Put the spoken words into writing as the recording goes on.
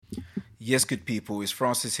Yes, good people, it's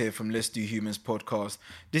Francis here from Let's Do Humans podcast.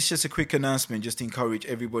 This is just a quick announcement just to encourage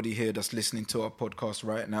everybody here that's listening to our podcast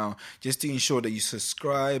right now, just to ensure that you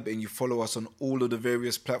subscribe and you follow us on all of the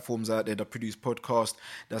various platforms out there that produce podcasts,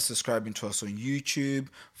 that's subscribing to us on YouTube,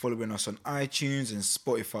 following us on iTunes and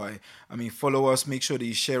Spotify. Follow us, make sure that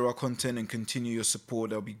you share our content and continue your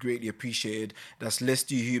support. That'll be greatly appreciated. That's Let's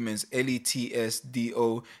Do Humans, LETSDOHUMANS.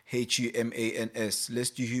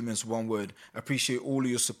 Let's Do Humans, one word. Appreciate all of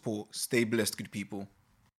your support. Stay blessed, good people.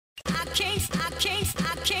 I can't stay.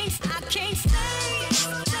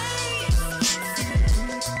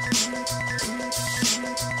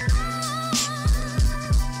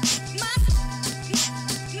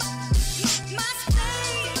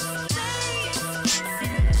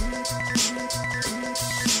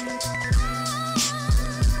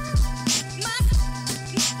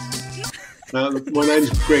 My name's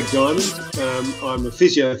Greg Diamond. I'm a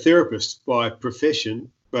physiotherapist by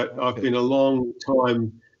profession, but I've been a long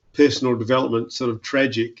time personal development sort of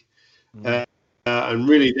tragic. And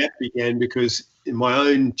really that began because in my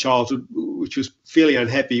own childhood, which was fairly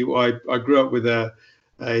unhappy, I grew up with an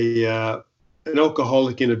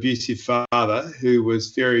alcoholic and abusive father who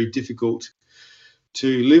was very difficult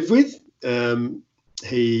to live with.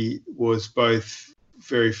 He was both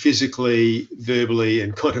very physically, verbally,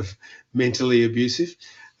 and kind of mentally abusive.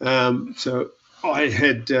 So I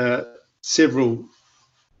had several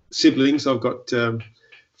siblings. I've got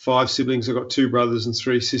 5 siblings. I've got 2 brothers and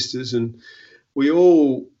 3 sisters, and we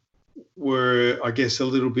all were, I guess, a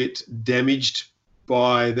little bit damaged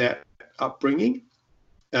by that upbringing.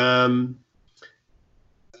 But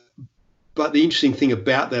the interesting thing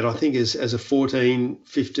about that, I think, is as a 14,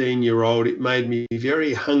 15-year-old, it made me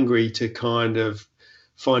very hungry to kind of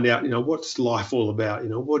find out, what's life all about?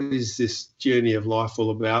 What is this journey of life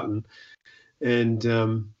all about? And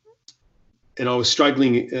I was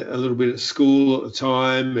struggling a little bit at school at the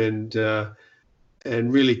time,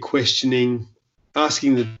 and really questioning,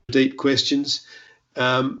 asking the deep questions.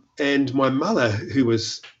 And my mother, who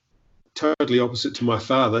was totally opposite to my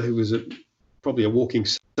father, who was probably a walking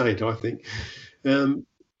saint, I think,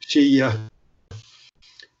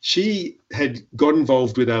 she had got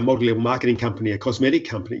involved with a multi-level marketing company, a cosmetic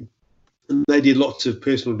company, and they did lots of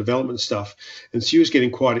personal development stuff. And she was getting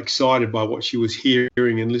quite excited by what she was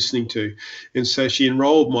hearing and listening to. And so she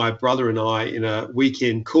enrolled my brother and I in a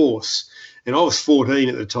weekend course. And I was 14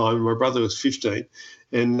 at the time, and my brother was 15.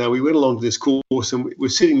 And we went along to this course, and we were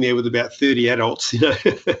sitting there with about 30 adults,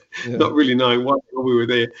 not really knowing why we were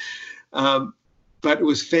there. But it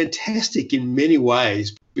was fantastic in many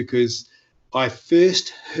ways because I first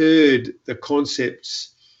heard the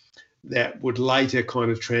concepts that would later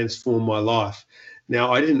kind of transform my life.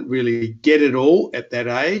 Now, I didn't really get it all at that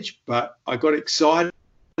age, but I got excited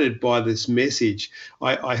by this message.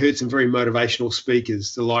 I heard some very motivational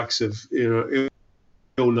speakers, the likes of Earl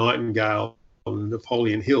Nightingale and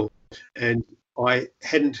Napoleon Hill, and I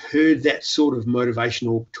hadn't heard that sort of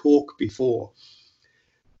motivational talk before.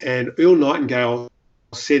 And Earl Nightingale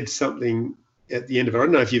said something at the end of it. I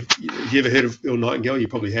don't know if you've ever heard of Earl Nightingale. You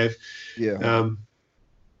probably have. Yeah.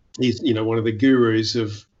 He's one of the gurus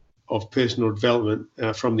of personal development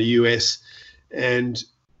from the US, and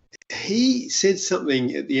he said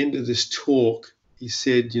something at the end of this talk. He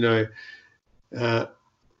said,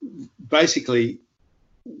 basically,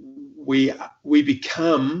 we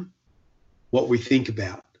become what we think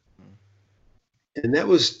about. And that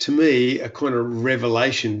was, to me, a kind of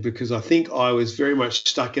revelation, because I think I was very much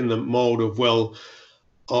stuck in the mold of, well,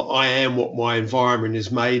 I am what my environment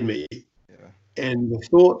has made me. Yeah. And the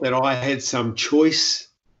thought that I had some choice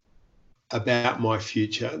about my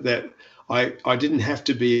future, that I didn't have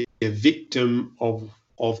to be a victim of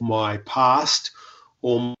my past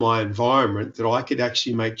or my environment, that I could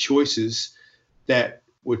actually make choices that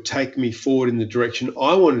would take me forward in the direction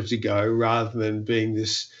I wanted to go, rather than being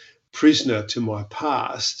this prisoner to my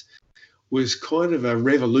past, was kind of a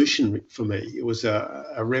revolution for me. It was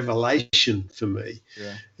a revelation for me.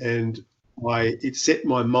 Yeah. And it set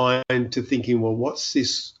my mind to thinking, well, what's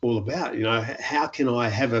this all about? How can I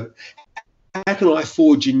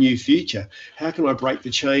forge a new future? How can I break the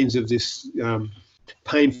chains of this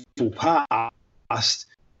painful past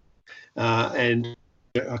and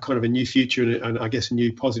a kind of a new future and I guess a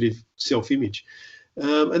new positive self-image?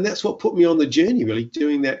 And that's what put me on the journey, really,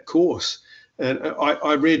 doing that course. And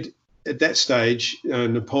I read at that stage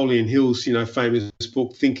Napoleon Hill's, famous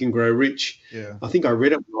book, Think and Grow Rich. Yeah. I think I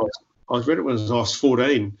read it when I was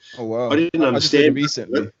 14. Oh wow! I didn't understand. I just read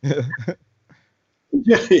it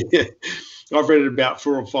recently. Yeah. I've read it about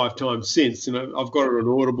 4 or 5 times since, and I've got it on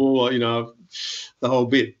Audible, the whole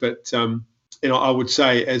bit. But I would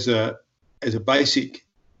say as a as a basic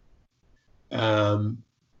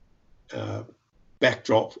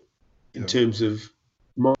backdrop in terms of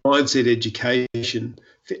mindset education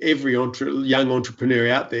for every young entrepreneur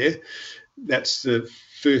out there. That's the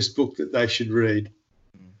first book that they should read,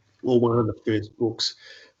 or one of the first books.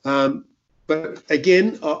 But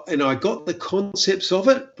again, I got the concepts of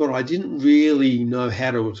it, but I didn't really know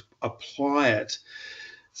how to apply it.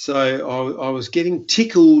 So I was getting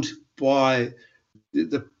tickled by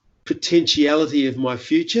the potentiality of my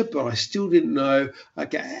future, but I still didn't know,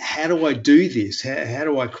 okay, how do I do this? How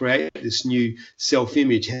do I create this new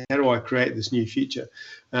self-image? How do I create this new future?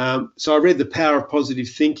 So I read The Power of Positive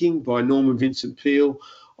Thinking by Norman Vincent Peale.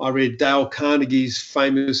 I read Dale Carnegie's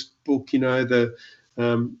famous book, the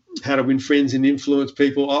How to Win Friends and Influence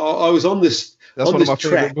People. I was on this. That's on one this of my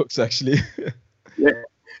track. favorite books, actually. Yeah,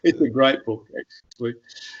 it's a great book, actually.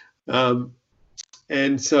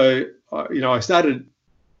 And so, I started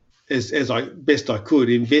as I best I could,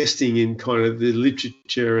 investing in kind of the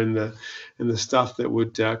literature and the stuff that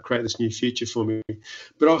would create this new future for me.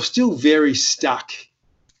 But I was still very stuck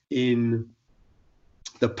in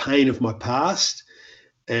the pain of my past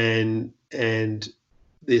and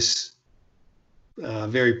this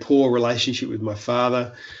very poor relationship with my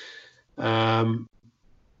father, and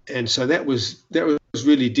so that was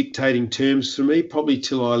really dictating terms for me, probably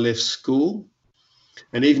till I left school.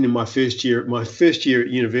 And even in my first year at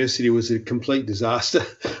university was a complete disaster.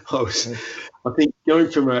 I think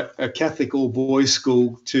going from a Catholic all boys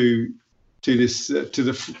school to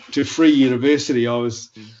free university, I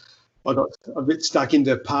got a bit stuck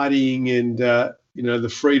into partying and the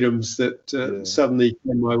freedoms that suddenly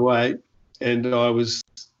came my way, and I was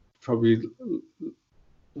probably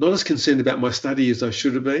not as concerned about my study as I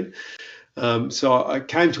should have been. So I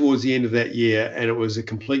came towards the end of that year and it was a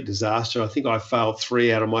complete disaster. I think I failed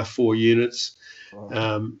 3 out of my 4 units.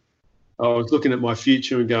 Wow. I was looking at my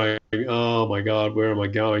future and going, oh my God, where am I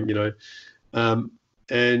going?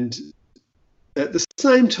 And at the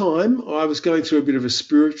same time, I was going through a bit of a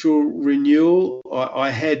spiritual renewal. I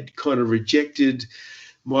had kind of rejected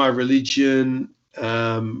my religion,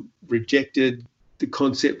 rejected the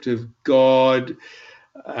concept of God.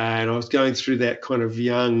 And I was going through that kind of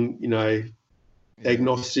young,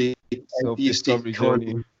 agnostic, atheistic kind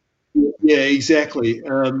of, yeah, exactly.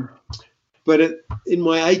 But in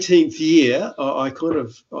my 18th year, I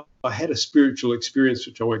had a spiritual experience,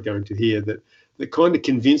 which I won't go into here, that kind of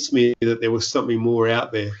convinced me that there was something more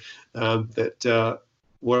out there, that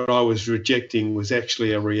what I was rejecting was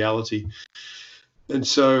actually a reality. And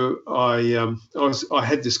so I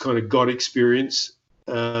had this kind of God experience.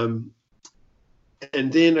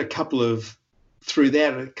 And then a couple of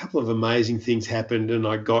amazing things happened, and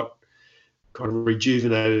I got kind of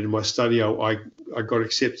rejuvenated in my study. I got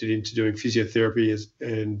accepted into doing physiotherapy,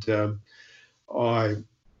 and I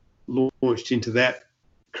launched into that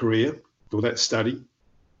career or that study.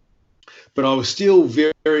 But I was still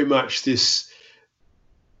very, very much this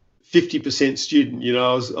 50% student.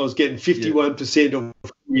 I was getting 51% of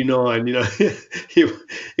 49.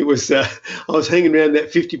 It was I was hanging around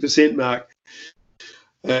that 50% mark.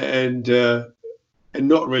 And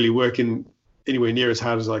not really working anywhere near as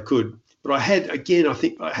hard as I could. But I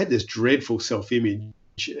think I had this dreadful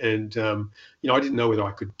self-image, and I didn't know whether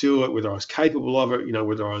I could do it, whether I was capable of it,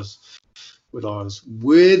 whether I was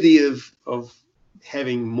worthy of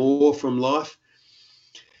having more from life.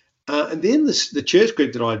 And then the church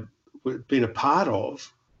group that I'd been a part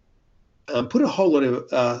of put a whole lot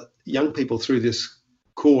of young people through this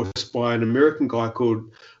course by an American guy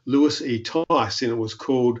called Louis E. Tice, and it was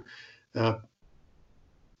called by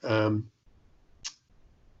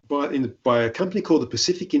a company called the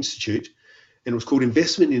Pacific Institute, and it was called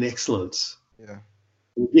Investment in Excellence. Yeah.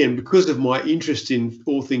 Again, because of my interest in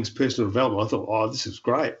all things personal development, I thought, oh, this is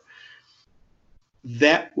great.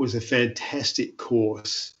 That was a fantastic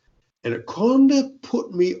course, and it kind of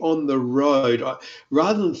put me on the road.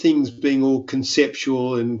 Rather than things being all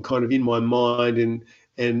conceptual and kind of in my mind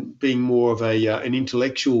and being more of an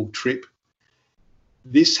intellectual trip,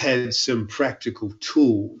 this had some practical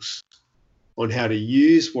tools on how to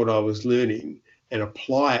use what I was learning and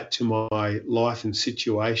apply it to my life and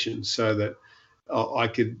situation, so that I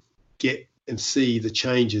could get and see the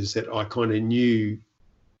changes that I kind of knew,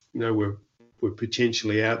 were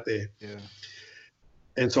potentially out there. Yeah.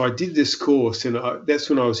 And so I did this course, and that's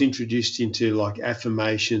when I was introduced into like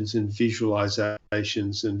affirmations and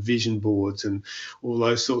visualizations and vision boards and all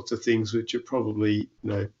those sorts of things, which are probably,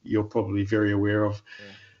 you're probably very aware of.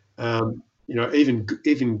 Yeah.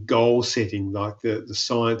 Even goal setting, like the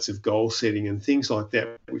science of goal setting and things like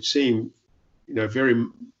that, which seem, very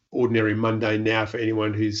ordinary mundane now for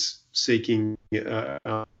anyone who's seeking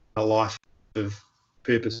a life of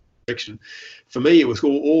purpose and direction. For me, it was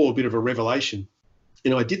all a bit of a revelation.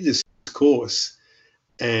 I did this course,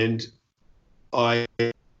 and I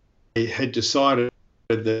had decided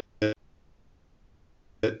that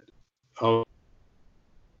I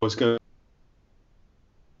was going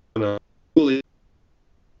to fully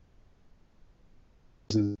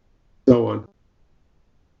and so on.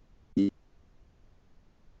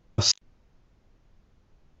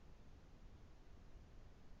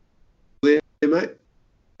 There, mate?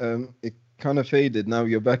 It kind of faded. Now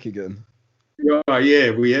you're back again. Oh,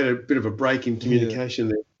 yeah, we had a bit of a break in communication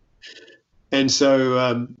there. And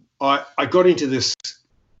so I got into this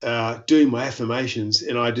doing my affirmations,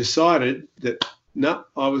 and I decided that,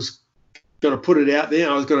 I was going to put it out there.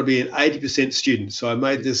 I was going to be an 80% student. So I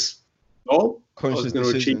made this goal. Conscious I was going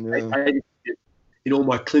decision, to achieve 80% in all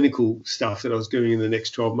my clinical stuff that I was doing in the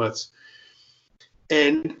next 12 months.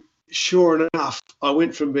 And sure enough, I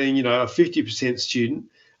went from being, a 50% student.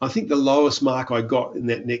 I think the lowest mark I got in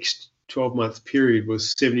that next 12-month period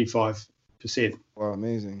was 75%. Wow,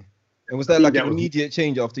 amazing. And was that like an immediate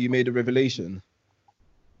change after you made a revelation?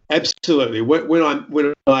 Absolutely. When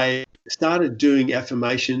I started doing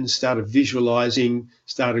affirmations, started visualizing,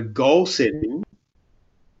 started goal setting,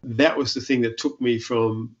 that was the thing that took me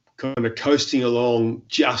from kind of coasting along,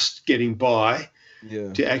 just getting by,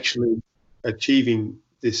 to actually achieving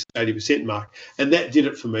this 80% mark. And that did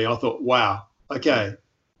it for me. I thought, wow, okay,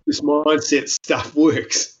 this mindset stuff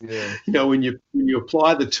works. Yeah. When you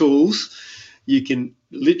apply the tools, you can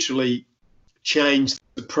literally change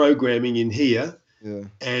the programming in here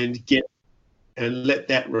and let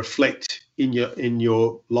that reflect in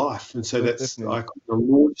your life. And so that's definitely. I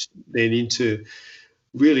launched then into,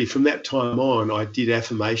 really from that time on, I did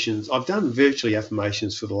affirmations. I've done virtually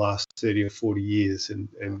affirmations for the last 30 or 40 years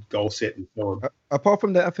and goal set and so on. Apart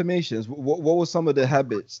from the affirmations, what were some of the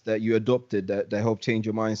habits that you adopted that helped change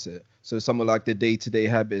your mindset? So some of like the day-to-day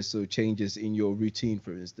habits or changes in your routine,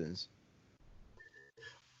 for instance.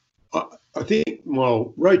 I think,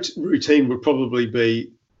 routine would probably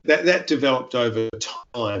be that developed over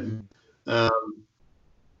time.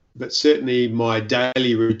 But certainly my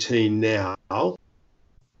daily routine now,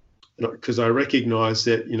 because I recognize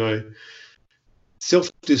that,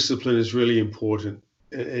 self-discipline is really important.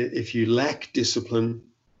 If you lack discipline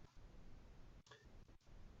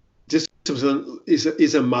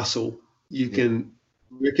is a muscle. You can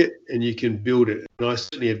work it and you can build it. And I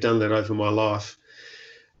certainly have done that over my life.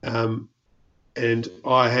 And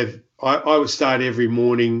I would start every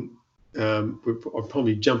morning. I'm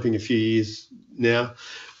probably jumping a few years now,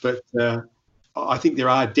 but I think there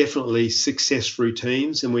are definitely success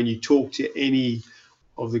routines. And when you talk to any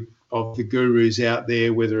of the gurus out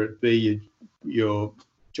there, whether it be your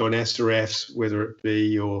John Assaraf's, whether it be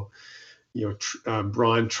your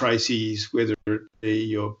Brian Tracy's, whether it be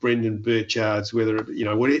your Brendan Burchard's, whether it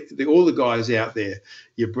be, all the guys out there,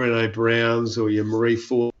 your Brené Browns or your Marie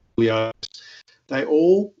Forleo, they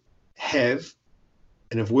all have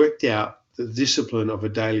and have worked out the discipline of a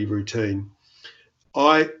daily routine.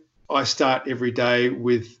 I start every day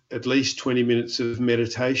with at least 20 minutes of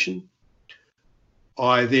meditation.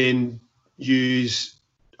 I then do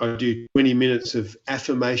 20 minutes of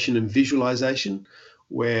affirmation and visualization,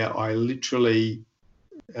 where I literally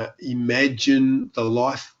imagine the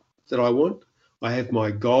life that I want. I have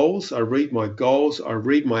my goals. I read my goals. I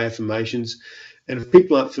read my affirmations. And if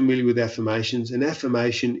people aren't familiar with affirmations, an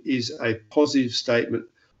affirmation is a positive statement,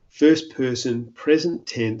 first person, present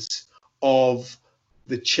tense, of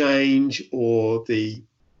the change or the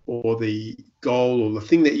goal or the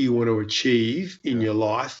thing that you want to achieve in your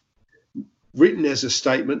life, written as a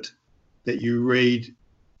statement that you read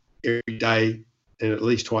every day and at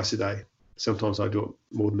least twice a day. Sometimes I do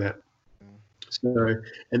it more than that. So,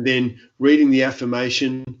 and then reading the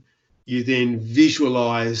affirmation, you then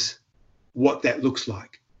visualize what that looks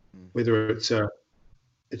like, whether it's a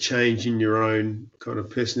change in your own kind of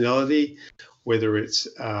personality, whether it's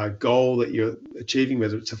a goal that you're achieving,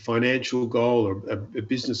 whether it's a financial goal or a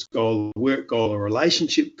business goal, a work goal, a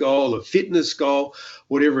relationship goal, a fitness goal,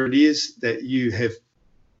 whatever it is that you have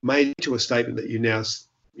made into a statement that you now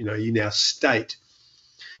state.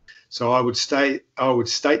 So I would state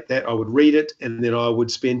that, I would read it, and then I would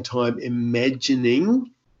spend time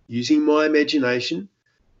imagining, using my imagination.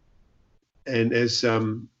 And as I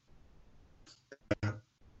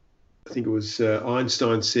think it was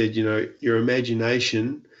Einstein said, your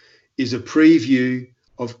imagination is a preview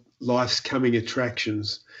of life's coming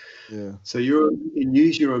attractions. Yeah. So you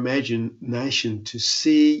use your imagination to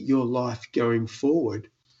see your life going forward.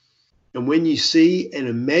 And when you see and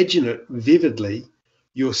imagine it vividly,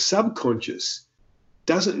 your subconscious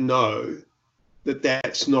doesn't know that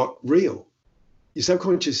that's not real. Your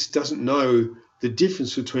subconscious doesn't know the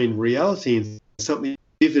difference between reality and something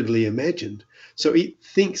vividly imagined. So it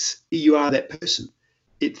thinks you are that person.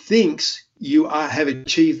 It thinks you have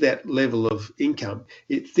achieved that level of income.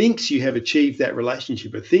 It thinks you have achieved that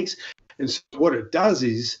relationship. It thinks, and so what it does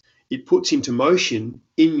is it puts into motion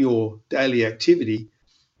in your daily activity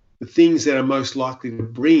the things that are most likely to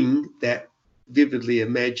bring that vividly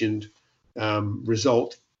imagined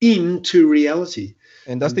result into reality.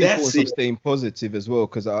 And that's the importance of staying positive as well,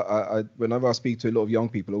 because I whenever I speak to a lot of young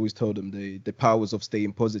people, I always tell them the powers of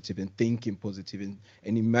staying positive and thinking positive and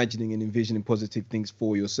imagining and envisioning positive things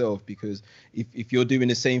for yourself. Because if you're doing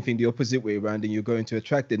the same thing the opposite way around, then you're going to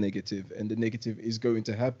attract the negative, and the negative is going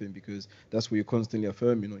to happen because that's what you're constantly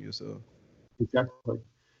affirming on yourself. Exactly.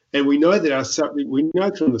 And we know that we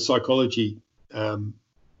know from the psychology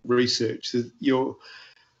research that you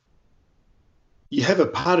have a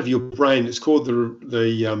part of your brain that's called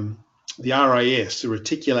the RAS, the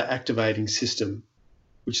reticular activating system,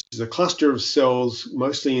 which is a cluster of cells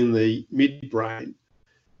mostly in the midbrain.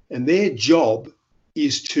 And their job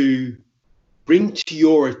is to bring to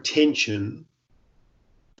your attention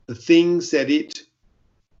the things that it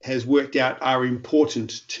has worked out are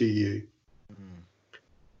important to you.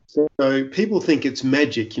 So people think it's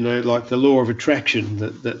magic, like the law of attraction,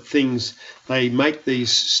 that things, they make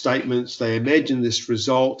these statements, they imagine this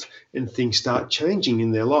result, and things start changing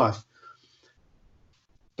in their life.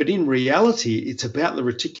 But in reality, it's about the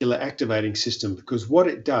reticular activating system, because what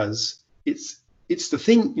it does, it's the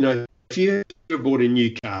thing, if you ever bought a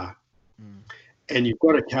new car and you've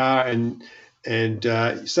got a car and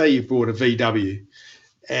say you bought a VW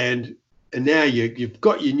and now you've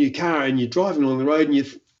got your new car and you're driving along the road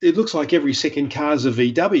and it looks like every second car is a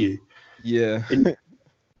VW. Yeah.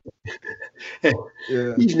 Yeah.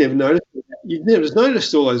 You've never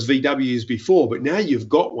noticed all those VWs before, but now you've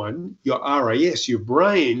got one. Your RAS, your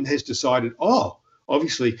brain has decided,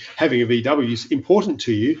 obviously having a VW is important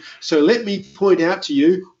to you. So let me point out to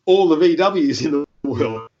you all the VWs in the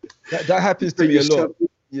world. That happens to me a lot.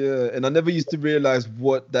 Yeah, and I never used to realize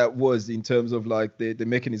what that was in terms of like the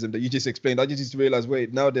mechanism that you just explained. I just used to realize,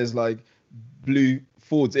 wait, now there's like blue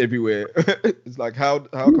Fords everywhere. It's like how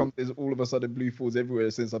come there's all of a sudden blue Fords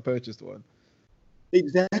everywhere since I purchased one?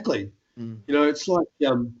 Exactly. It's like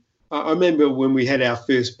I remember when we had our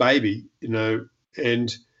first baby,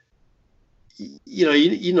 and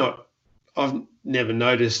you're not. I've never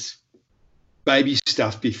noticed baby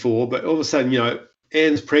stuff before, but all of a sudden,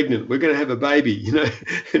 Anne's pregnant. We're going to have a baby,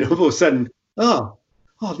 and all of a sudden,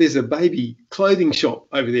 there's a baby clothing shop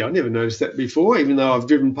over there. I never noticed that before, even though I've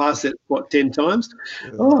driven past that 10 times.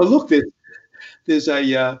 Yeah. Oh, look, there's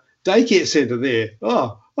a daycare centre there.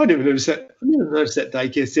 Oh, I never noticed that. I never noticed that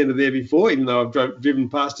daycare centre there before, even though I've driven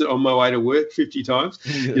past it on my way to work 50 times.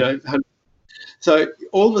 Yeah. So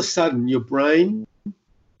all of a sudden, your brain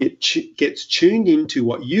gets tuned into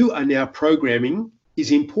what you are now programming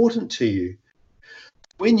is important to you.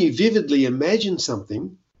 When you vividly imagine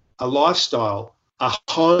something, a lifestyle, a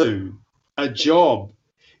home, a job,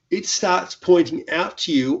 it starts pointing out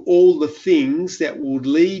to you all the things that will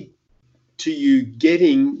lead to you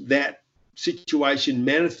getting that situation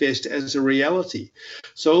manifest as a reality.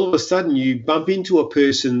 So all of a sudden you bump into a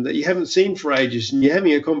person that you haven't seen for ages and you're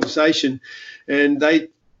having a conversation, and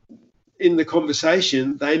in the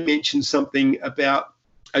conversation they mention something about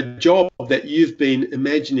a job that you've been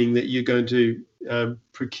imagining that you're going to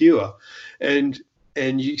procure, and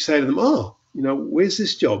you say to them, where's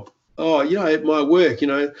this job? At my work,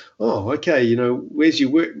 okay, where's your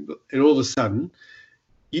work? And all of a sudden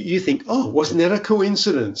you think, wasn't that a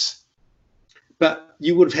coincidence? But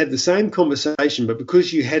you would have had the same conversation, but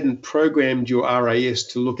because you hadn't programmed your RAS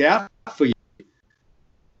to look out for you,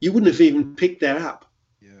 you wouldn't have even picked that up.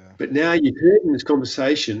 Yeah. But now you've heard in this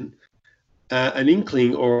conversation an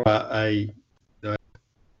inkling or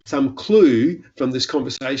some clue from this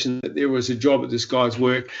conversation that there was a job at this guy's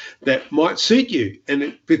work that might suit you,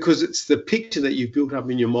 and because it's the picture that you've built up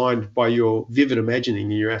in your mind by your vivid imagining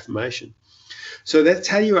and your affirmation. So that's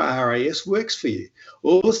how your RAS works for you.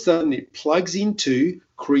 All of a sudden it plugs into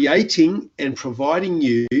creating and providing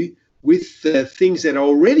you with the things that are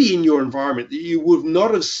already in your environment that you would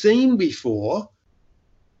not have seen before,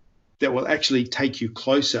 that will actually take you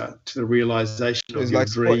closer to the realization of your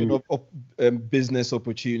dream. Business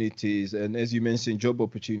opportunities, and as you mentioned, job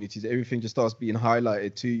opportunities, everything just starts being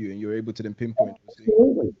highlighted to you and you're able to then pinpoint.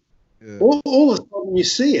 Absolutely. Yeah. All of a sudden you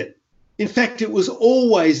see it. In fact, it was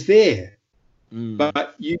always there,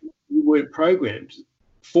 but you weren't programmed.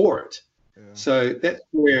 for it. Yeah. So that's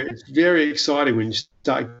where it's very exciting when you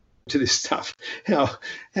start to this stuff, how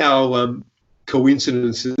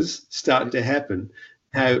coincidences start to happen,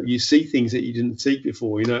 how you see things that you didn't see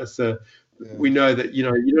before. It's we know that you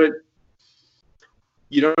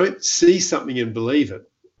don't see something and believe it.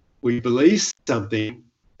 We believe something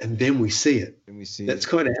and then we see it. That's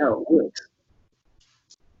kind of how it works.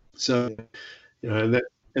 So, and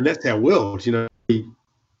that's our world.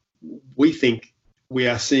 We think we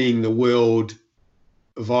are seeing the world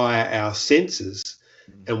via our senses,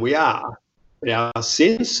 and we are. But our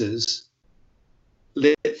senses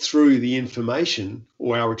let through the information,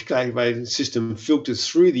 or our reticular system filters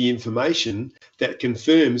through the information that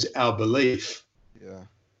confirms our belief. Yeah.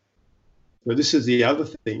 So this is the other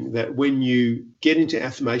thing, that when you get into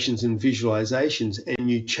affirmations and visualizations and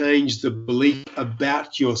you change the belief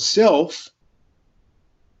about yourself,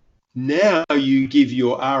 now you give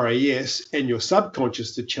your RAS and your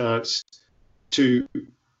subconscious the chance to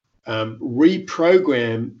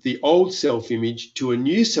reprogram the old self-image to a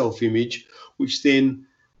new self-image, which then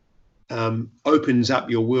opens up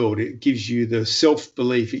your world. It gives you the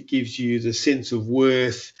self-belief. It gives you the sense of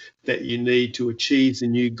worth that you need to achieve the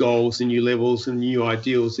new goals, the new levels, and new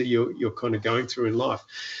ideals that you're kind of going through in life.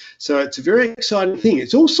 So it's a very exciting thing.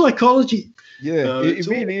 It's all psychology. Yeah, it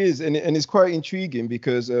really is. And it's quite intriguing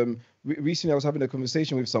because recently I was having a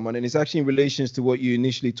conversation with someone, and it's actually in relation to what you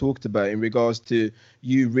initially talked about in regards to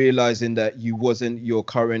you realizing that you wasn't your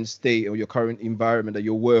current state or your current environment, that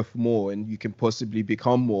you're worth more and you can possibly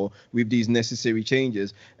become more with these necessary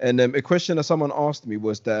changes. And a question that someone asked me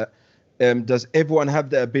was that, does everyone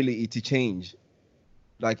have the ability to change?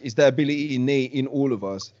 Like, is that ability innate in all of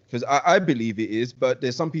us? Because I believe it is, but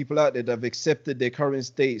there's some people out there that have accepted their current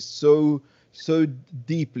state so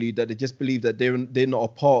deeply that they just believe that they're not a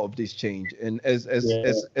part of this change, and as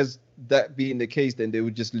that being the case, then they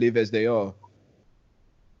would just live as they are.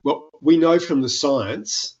 Well, we know from the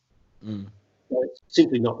science that it's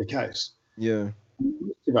simply not the case. Yeah.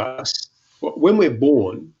 Most of us, when we're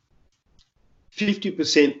born,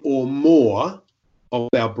 50% or more of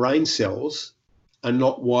our brain cells are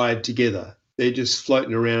not wired together. They're just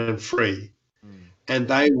floating around free. And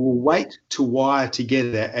they will wait to wire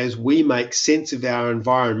together as we make sense of our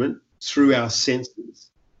environment through our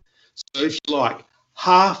senses. So if you like,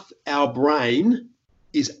 half our brain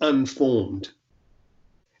is unformed,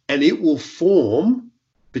 and it will form,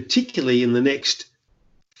 particularly in the next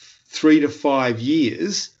 3 to 5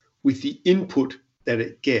 years, with the input that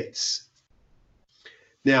it gets.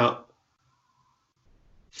 Now,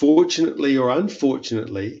 fortunately or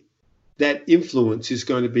unfortunately, that influence is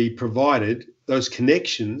going to be provided. Those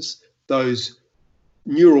connections, those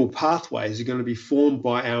neural pathways are going to be formed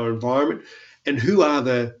by our environment. And who are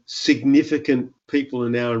the significant people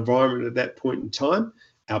in our environment at that point in time?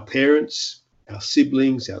 Our parents, our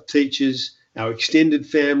siblings, our teachers, our extended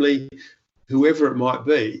family, whoever it might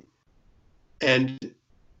be. And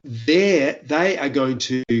they are going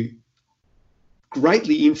to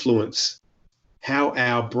greatly influence how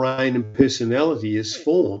our brain and personality is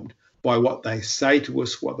formed by what they say to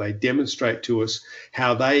us, what they demonstrate to us,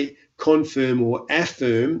 how they confirm or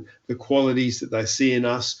affirm the qualities that they see in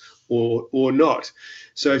us or not.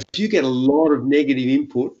 So if you get a lot of negative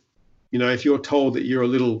input, if you're told that you're a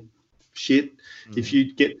little shit, if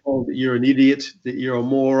you get told that you're an idiot, that you're a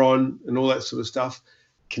moron and all that sort of stuff,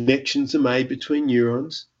 connections are made between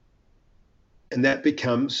neurons, and that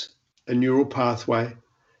becomes a neural pathway.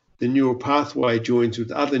 The neural pathway joins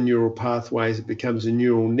with other neural pathways. It becomes a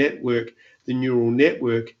neural network. The neural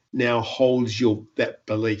network now holds that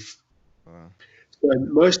belief. Wow. So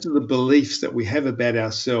most of the beliefs that we have about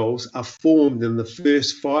ourselves are formed in the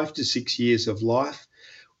first 5 to 6 years of life,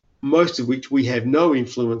 most of which we have no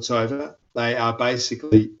influence over. They are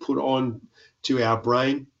basically put on to our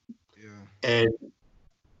brain. Yeah.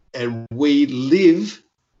 And we live,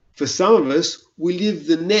 for some of us, we live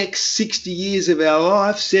the next 60 years of our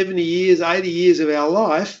life, 70 years, 80 years of our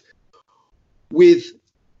life with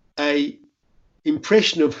a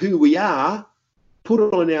impression of who we are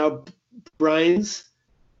put on our brains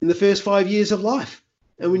in the first 5 years of life,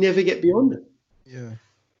 and we never get beyond it. Yeah.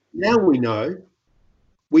 Now we know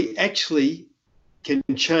we actually can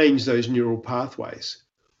change those neural pathways.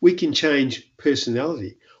 We can change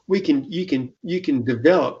personality. You can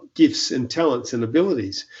develop gifts and talents and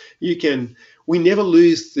abilities. We never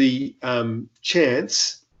lose the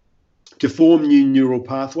chance to form new neural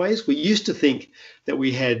pathways. We used to think that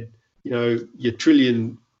we had, your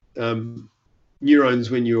trillion neurons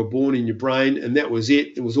when you were born in your brain, and that was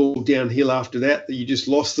it. It was all downhill after that you just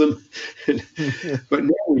lost them. But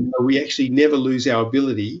now we know we actually never lose our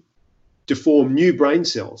ability to form new brain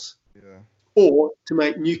cells, Yeah. or to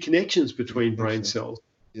make new connections between brain cells.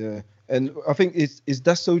 Yeah, and I think it's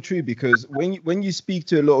that's so true, because when you speak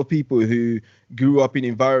to a lot of people who grew up in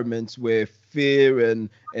environments where fear and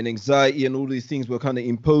anxiety and all these things were kind of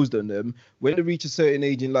imposed on them, when they reach a certain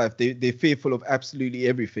age in life, they're fearful of absolutely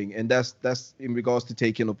everything, and that's in regards to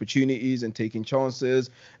taking opportunities and taking chances.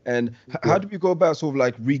 And how do we go about sort of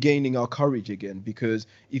like regaining our courage again? Because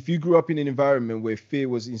if you grew up in an environment where fear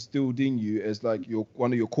was instilled in you as like your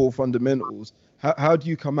one of your core fundamentals, how do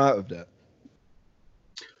you come out of that?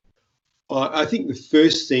 I think the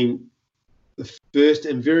first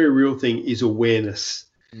and very real thing is awareness.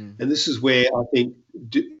 And this is where I think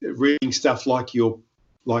reading stuff like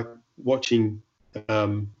watching,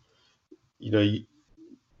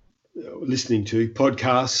 listening to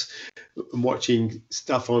podcasts and watching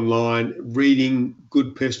stuff online, reading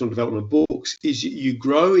good personal development books, is you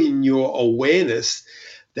grow in your awareness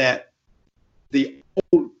that the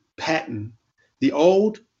old pattern, the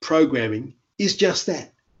old programming is just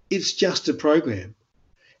that. It's just a program.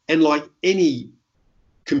 And like any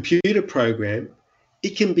computer program,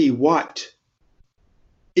 it can be wiped.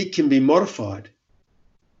 It can be modified.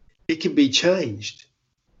 It can be changed.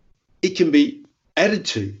 It can be added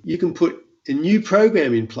to. You can put a new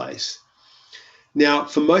program in place. Now,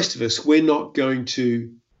 for most of us, we're not going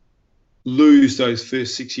to lose those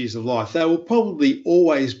first 6 years of life. They will probably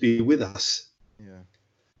always be with us. Yeah.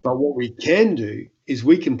 But what we can do is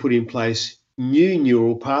we can put in place new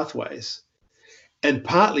neural pathways. And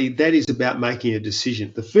partly that is about making a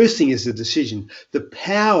decision. The first thing is the decision, the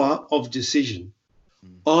power of decision.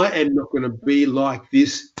 I am not going to be like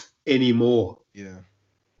this anymore. Yeah.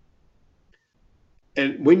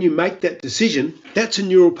 And when you make that decision, that's a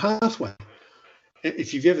neural pathway.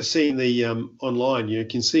 If you've ever seen the online, you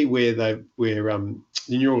can see where the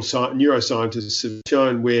neuroscientists have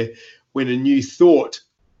shown where when a new thought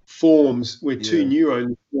forms, where two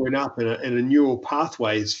neurons join up and a neural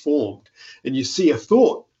pathway is formed, and you see a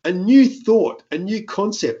new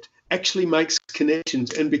concept actually makes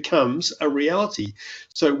connections and becomes a reality.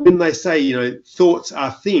 So when they say, thoughts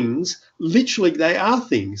are things, literally they are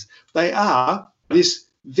things. They are this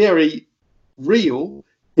very real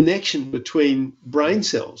connection between brain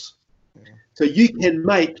cells. So you can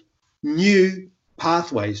make new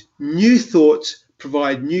pathways, new thoughts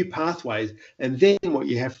provide new pathways, and then what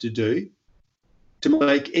you have to do to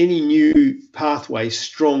make any new pathway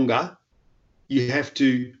stronger, you have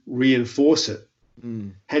to reinforce it.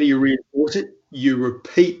 How do you reinforce it? You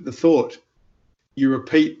repeat the thought. You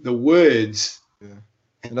repeat the words. Yeah.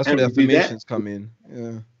 And that's where the affirmations come in.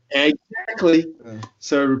 Yeah. Exactly. Yeah.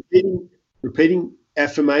 So repeating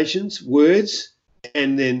affirmations, words,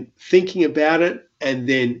 and then thinking about it, and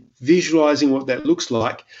then visualizing what that looks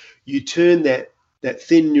like, you turn that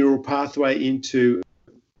thin neural pathway into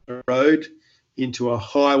a road, into a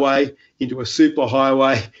highway, into a super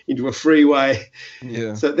highway, into a freeway.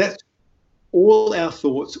 Yeah. So that's all our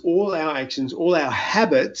thoughts, all our actions, all our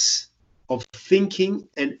habits of thinking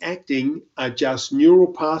and acting are just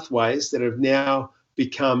neural pathways that have now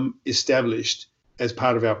become established as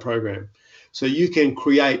part of our program. So you can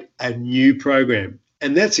create a new program,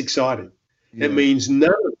 and that's exciting. Yeah. It means none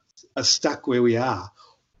of us are stuck where we are.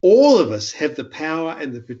 All of us have the power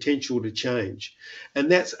and the potential to change.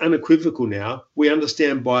 And that's unequivocal now. We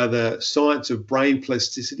understand by the science of brain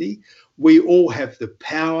plasticity, we all have the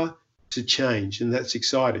power to change, and that's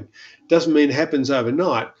exciting. Doesn't mean it happens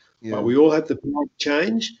overnight, but we all have the power to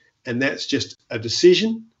change, and that's just a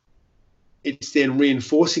decision. It's then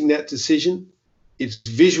reinforcing that decision. It's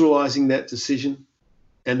visualizing that decision,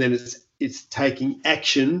 and then it's taking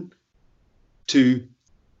action to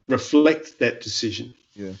reflect that decision.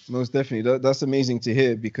 Yeah, most definitely. That's amazing to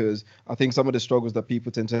hear, because I think some of the struggles that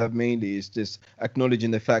people tend to have mainly is just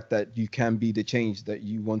acknowledging the fact that you can be the change that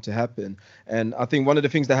you want to happen. And I think one of the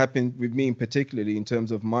things that happened with me, particularly in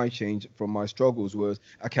terms of my change from my struggles, was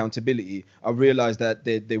accountability. I realized that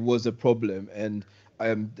there was a problem, and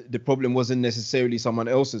the problem wasn't necessarily someone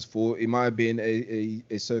else's fault. It might have been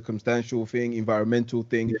a circumstantial thing, environmental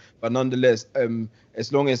thing, but nonetheless,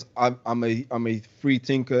 as long as I'm a free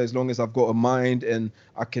thinker, as long as I've got a mind and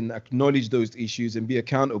I can acknowledge those issues and be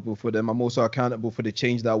accountable for them, I'm also accountable for the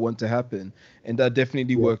change that I want to happen, and that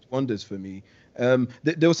definitely worked wonders for me. There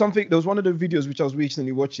was one of the videos which I was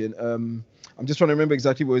recently watching. I'm just trying to remember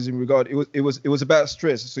exactly what it was in regard. It was about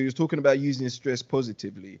stress. So he was talking about using stress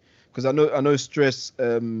positively, because I know stress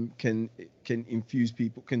can infuse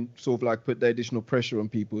people, can sort of like put the additional pressure on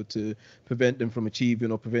people to prevent them from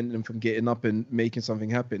achieving or prevent them from getting up and making something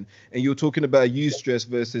happen. And you're talking about eustress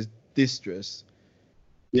versus distress.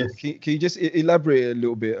 Yes. Can you just elaborate a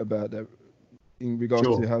little bit about that? in regards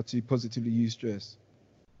Sure. to how to positively use stress?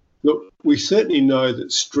 Look, we certainly know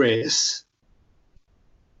that stress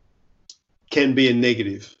can be a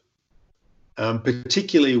negative,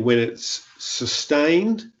 particularly when it's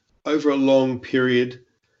sustained over a long period.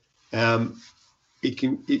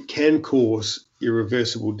 It can cause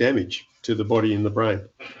irreversible damage to the body and the brain.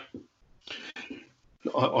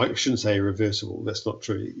 I shouldn't say irreversible. That's not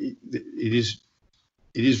true. It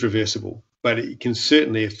is reversible, but it can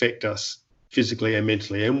certainly affect us physically and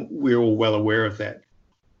mentally, and we're all well aware of that.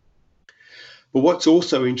 But what's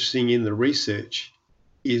also interesting in the research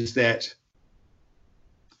is that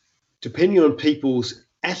depending on people's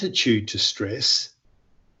attitude to stress,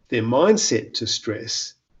 their mindset to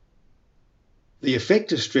stress, the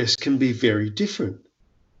effect of stress can be very different.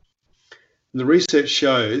 And the research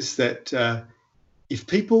shows that if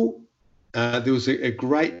people, there was a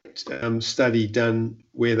great study done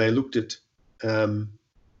where they looked at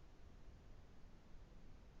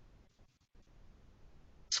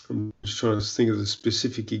I'm just trying to think of the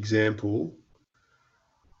specific example.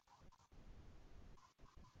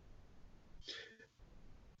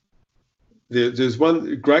 There's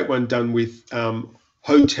one great one done with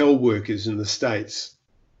hotel workers in the States,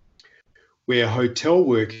 where hotel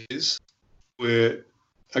workers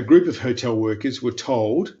a group of hotel workers were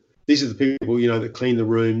told, these are the people, that clean the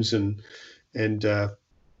rooms and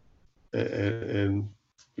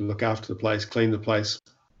look after the place, clean the place.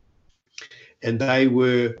 And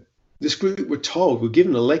this group were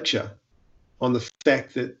given a lecture on the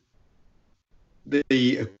fact that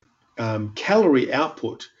the calorie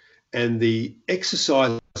output and the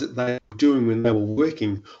exercise that they were doing when they were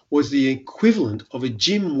working was the equivalent of a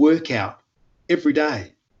gym workout every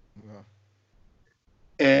day. Wow.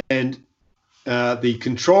 And the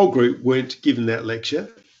control group weren't given that lecture.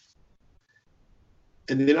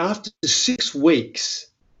 And then after 6 weeks,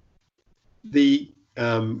 the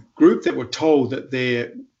group that were told that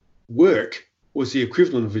their work was the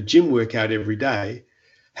equivalent of a gym workout every day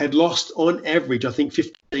had lost on average, I think,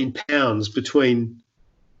 15 pounds between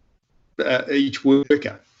each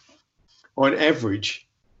worker on average.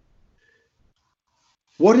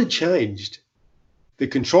 What had changed? The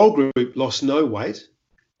control group lost no weight.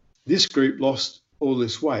 This group lost all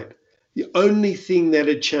this weight. The only thing that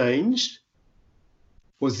had changed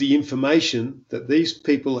was the information that these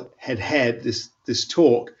people had this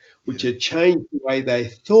talk, which had changed the way they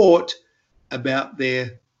thought about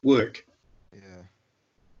their work. Yeah.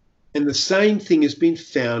 And the same thing has been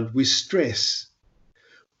found with stress.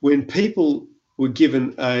 When people were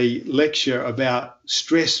given a lecture about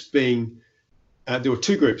stress being, there were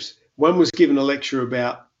two groups. One was given a lecture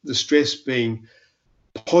about the stress being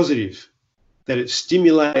positive, that it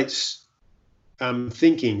stimulates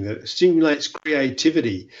thinking, that it stimulates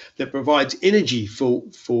creativity, that provides energy for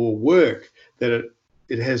work, that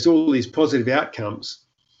it has all these positive outcomes.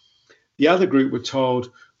 The other group were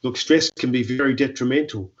told, look, stress can be very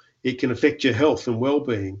detrimental. It can affect your health and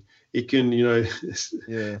well-being. It can,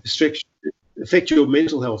 affect your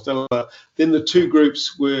mental health. Then the two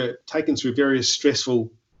groups were taken through various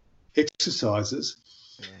stressful exercises.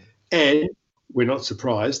 And we're not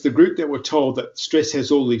surprised, the group that were told that stress has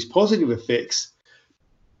all these positive effects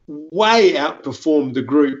way outperformed the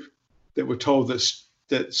group that were told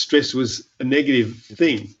that stress was a negative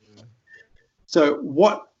thing. So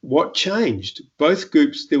what changed? Both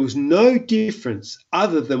groups, there was no difference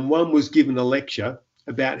other than one was given a lecture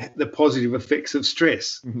about the positive effects of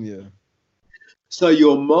stress. Yeah. So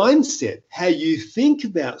your mindset, how you think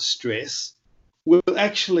about stress, will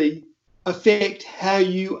actually affect how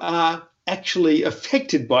you are actually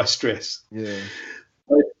affected by stress. Yeah.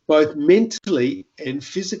 Both mentally and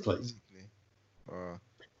physically.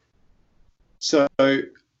 So,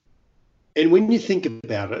 and when you think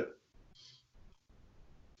about it,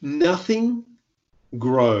 nothing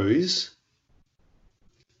grows,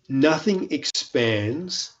 nothing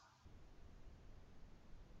expands,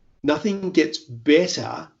 nothing gets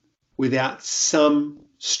better without some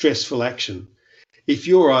stressful action. If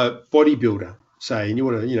you're a bodybuilder, say, and you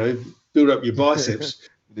want to, build up your biceps,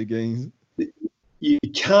 the gains. You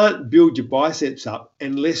can't build your biceps up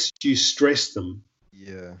unless you stress them.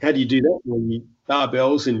 Yeah. How do you do that? Well, you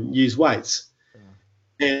barbells and use weights.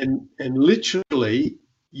 Yeah. And literally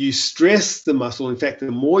you stress the muscle. In fact,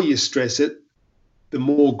 the more you stress it, the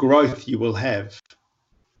more growth you will have.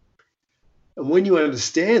 And when you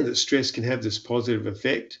understand that stress can have this positive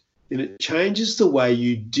effect, then it changes the way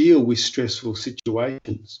you deal with stressful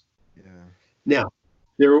situations. Yeah. Now,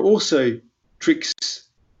 there are also tricks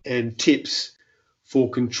and tips for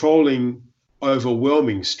controlling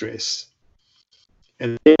overwhelming stress.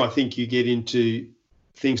 And then I think you get into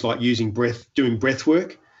things like doing breath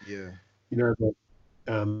work. Yeah.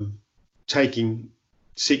 Taking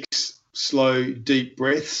 6 slow, deep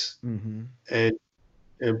breaths and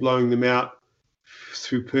blowing them out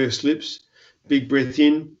through pursed lips. Big breath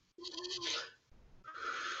in.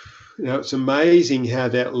 It's amazing how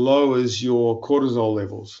that lowers your cortisol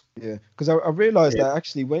levels. Yeah, because I realized that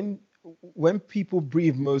actually when people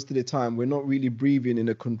breathe most of the time, we're not really breathing in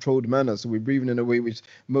a controlled manner. So we're breathing in a way which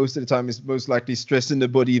most of the time is most likely stressing the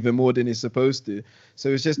body even more than it's supposed to. So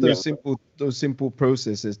it's just those simple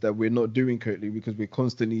processes that we're not doing correctly because we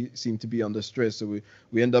constantly seem to be under stress. So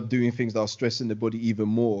we end up doing things that are stressing the body even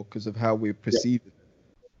more because of how we perceive it.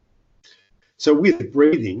 So with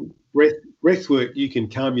breath work, you can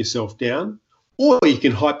calm yourself down, or you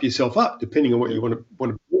can hype yourself up, depending on what you want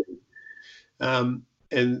to do.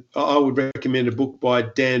 And I would recommend a book by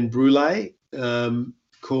Dan Brule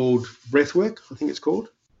called Breathwork, I think it's called,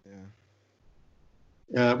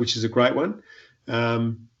 which is a great one.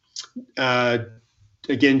 Again,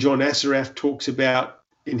 John Assaraf talks about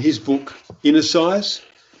in his book Inner Size,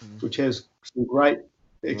 which has some great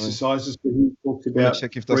exercises that he talks about. I'll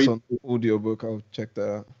check if that's on audiobook. I'll check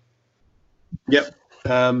that out. Yep.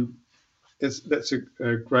 That's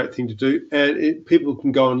a great thing to do. And people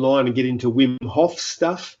can go online and get into Wim Hof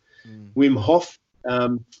stuff. Wim Hof,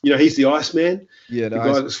 he's the Iceman. Yeah, the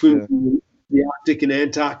guy that swims in the Arctic and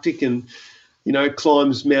Antarctic and,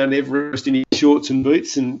 climbs Mount Everest in his shorts and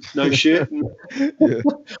boots and no shirt.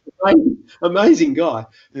 Amazing guy.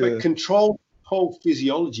 Yeah. But control whole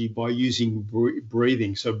physiology by using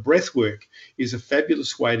breathing. So breath work is a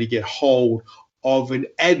fabulous way to get hold of an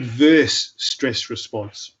adverse stress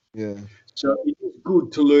response. Yeah. So it's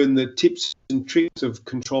good to learn the tips and tricks of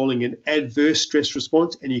controlling an adverse stress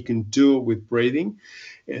response, and you can do it with breathing.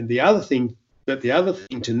 And the other thing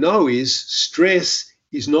to know is stress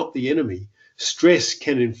is not the enemy. Stress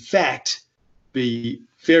can, in fact, be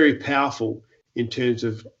very powerful in terms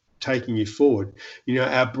of taking you forward.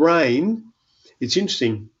 Our brain, it's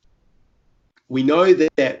interesting. We know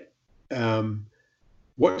that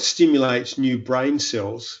what stimulates new brain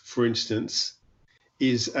cells, for instance,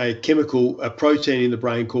 is a protein in the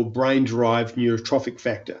brain called brain-derived neurotrophic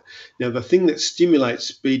factor. Now, the thing that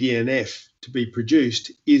stimulates BDNF to be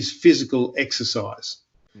produced is physical exercise,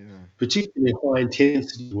 particularly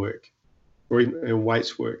high-intensity work or even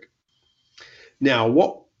weights work. Now,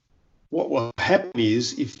 what will happen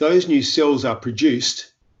is if those new cells are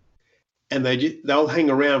produced and they'll hang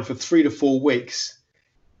around for 3 to 4 weeks,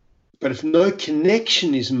 but if no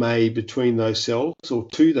connection is made between those cells or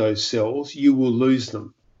to those cells, you will lose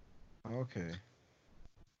them. Okay.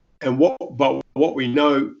 And what we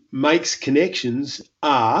know makes connections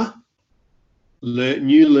are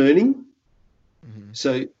new learning.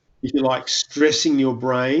 So if you like, stressing your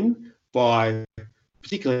brain by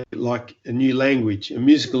particularly like a new language, a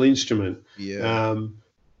musical instrument. Yeah.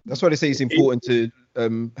 That's why they say it's important to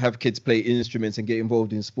have kids play instruments and get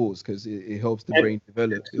involved in sports because it helps the brain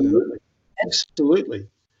develop. Absolutely.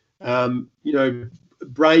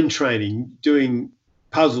 Brain training, doing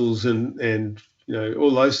puzzles and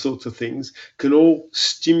all those sorts of things can all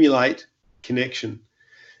stimulate connection.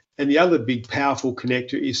 And the other big powerful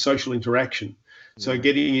connector is social interaction. So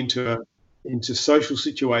getting into social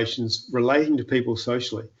situations, relating to people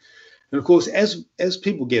socially. And of course, as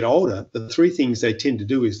people get older, the 3 things they tend to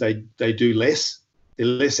do is they do less. They're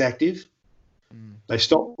less active, they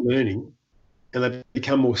stop learning, and they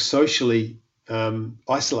become more socially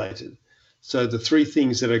isolated. So the 3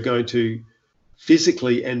 things that are going to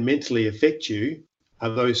physically and mentally affect you are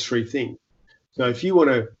those 3 things. So if you want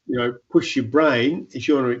to, push your brain, if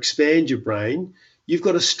you want to expand your brain, you've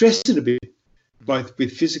got to stress it a bit, both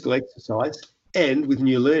with physical exercise and with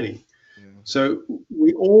new learning. Yeah. So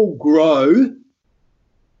we all grow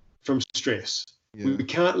from stress. Yeah. We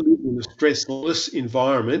can't live in a stressless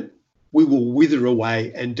environment. We will wither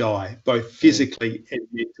away and die, both physically and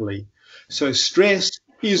mentally. So stress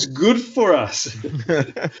is good for us.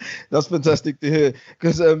 That's fantastic to hear.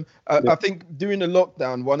 Because I think during the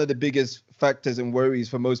lockdown, one of the biggest factors and worries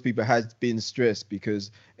for most people has been stress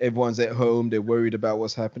because everyone's at home. They're worried about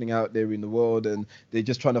what's happening out there in the world, and they're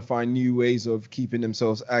just trying to find new ways of keeping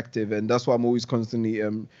themselves active. And that's why I'm always constantly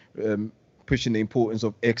pushing the importance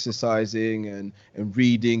of exercising and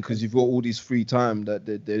reading, because you've got all this free time that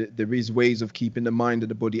there is ways of keeping the mind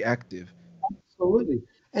and the body active. Absolutely.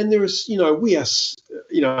 And there is,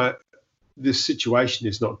 this situation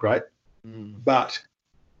is not great, but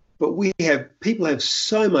people have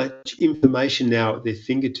so much information now at their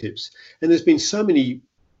fingertips, and there's been so many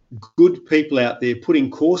good people out there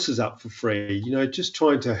putting courses up for free, just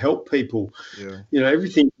trying to help people,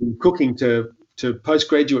 everything from cooking to to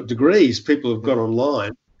postgraduate degrees people have got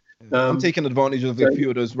online. I'm taking advantage of a few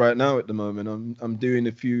of those right now at the moment. I'm doing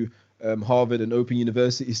a few Harvard and Open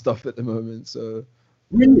University stuff at the moment. So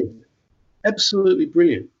brilliant, absolutely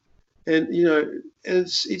brilliant, and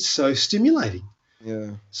it's so stimulating.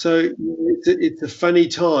 Yeah. So it's a funny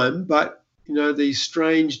time, but these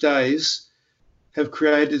strange days have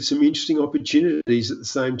created some interesting opportunities at the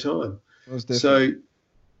same time. So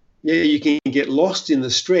yeah, you can get lost in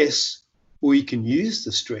the stress, or you can use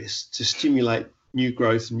the stress to stimulate new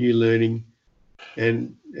growth, new learning,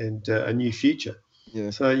 and a new future. Yeah.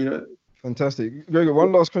 So fantastic, Gregor.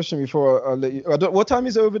 One last question before I let you. What time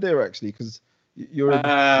is it over there actually? Because you're.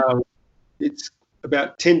 It's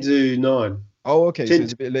about 10 to 9. Oh, okay. So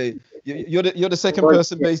it's a bit late. You're the second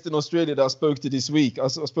person based in Australia that I spoke to this week. I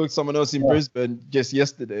spoke to someone else in Brisbane just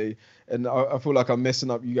yesterday, and I feel like I'm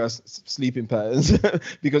messing up you guys' sleeping patterns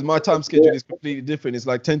because my time schedule is completely different. It's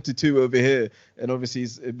like 10 to 2 over here, and obviously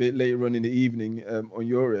it's a bit later on in the evening on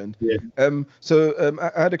your end. Yeah.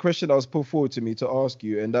 I had a question that was put forward to me to ask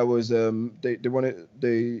you, and that was they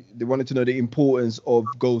wanted to know the importance of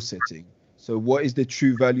goal setting. So what is the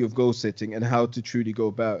true value of goal setting and how to truly go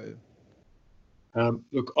about it?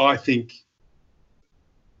 Look, I think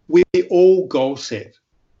we all goal set,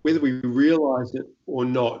 whether we realize it or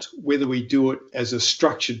not, whether we do it as a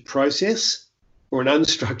structured process or an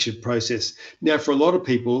unstructured process. Now, for a lot of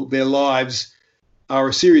people, their lives are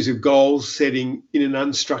a series of goals setting in an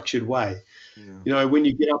unstructured way. Yeah. When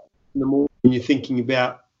you get up in the morning and you're thinking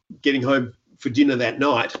about getting home for dinner that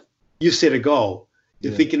night, you set a goal.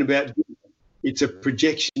 You're thinking about it's a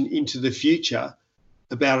projection into the future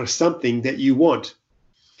about something that you want.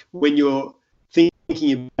 When you're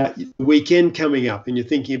thinking about the weekend coming up and you're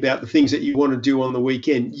thinking about the things that you want to do on the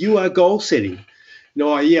weekend, you are goal setting.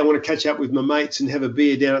 I want to catch up with my mates and have a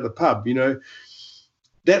beer down at the pub.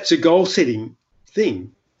 That's a goal setting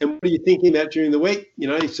thing. And what are you thinking about during the week?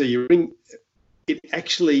 So it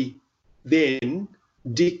actually then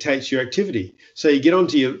dictates your activity. So you get on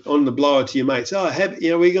the blower to your mates.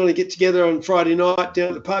 We're going to get together on Friday night down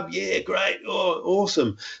at the pub. Yeah, great. Oh,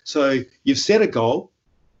 awesome. So you've set a goal.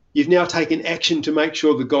 You've now taken action to make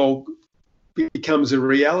sure the goal becomes a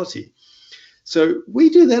reality. So we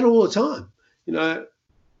do that all the time.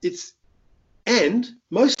 And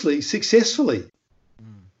mostly successfully,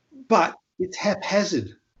 but it's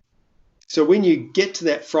haphazard. So when you get to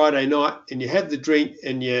that Friday night and you have the drink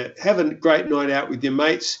and you have a great night out with your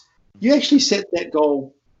mates, you actually set that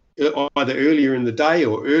goal either earlier in the day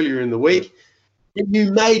or earlier in the week, and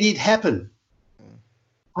you made it happen.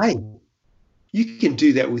 Hey, you can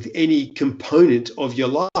do that with any component of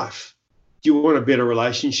your life. Do you want a better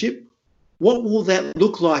relationship? What will that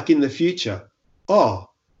look like in the future?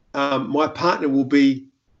 My partner will be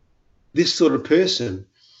this sort of person.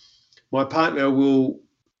 My partner will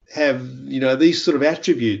have, these sort of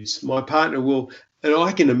attributes. My partner will, and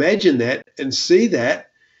I can imagine that and see that.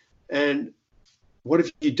 And what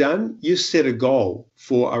have you done? You set a goal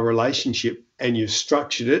for a relationship and you've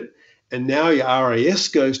structured it. And now your RAS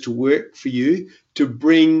goes to work for you to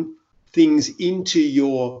bring things into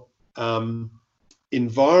your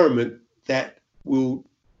environment that will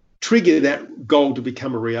trigger that goal to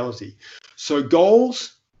become a reality. So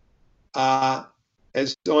goals are,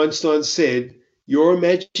 as Einstein said, your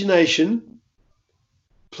imagination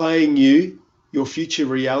playing your future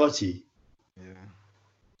reality. Yeah.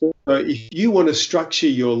 So if you want to structure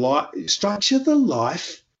your life, structure the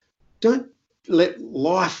life. Don't let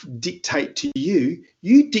life dictate to you.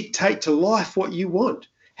 You dictate to life what you want.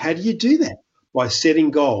 How do you do that? By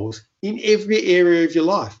setting goals in every area of your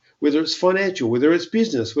life, whether it's financial, whether it's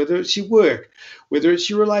business, whether it's your work, whether it's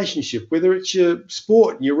your relationship, whether it's your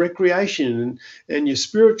sport and your recreation and your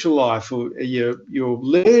spiritual life or your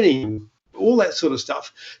learning, all that sort of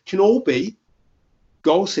stuff can all be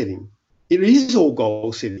goal setting. It is all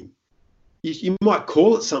goal setting. You might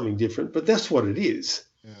call it something different, but that's what it is.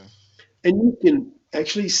 Yeah. And you can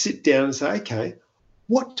actually sit down and say, okay,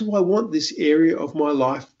 what do I want this area of my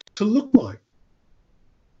life to look like?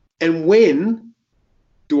 And when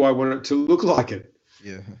do I want it to look like it?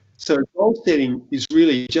 Yeah. So goal setting is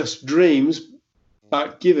really just dreams,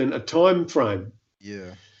 but given a time frame.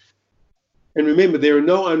 Yeah. And remember, there are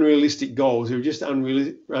no unrealistic goals. There are just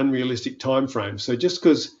unrealistic time frames. So just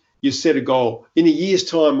because you set a goal, in a year's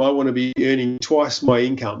time, I want to be earning twice my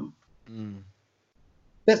income.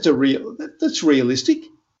 That's realistic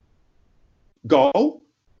goal.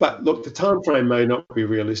 But look, the time frame may not be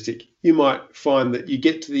realistic. You might find that you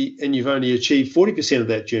get to and you've only achieved 40% of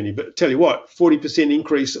that journey. But tell you what, 40%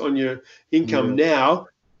 increase on your income now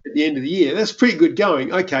at the end of the year, that's pretty good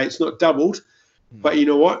going. Okay, it's not doubled, but you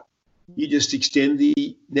know what? you just extend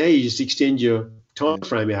your time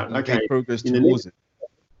frame out. Okay, make progress in the towards it.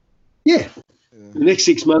 Yeah. The next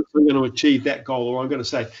 6 months, I'm going to achieve that goal, or I'm going to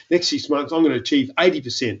say, next 6 months, I'm going to achieve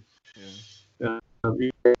 80%.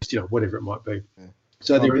 Whatever it might be. Yeah.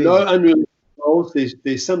 So there are no unrealistic goals.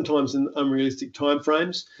 There's sometimes an unrealistic time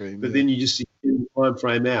frames, but then you just extend the time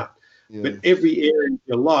frame out. Yeah. But every area of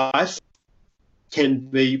your life can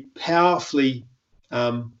be powerfully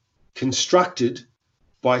constructed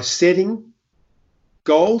by setting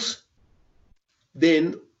goals,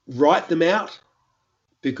 then write them out.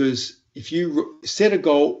 Because if you set a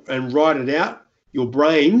goal and write it out, your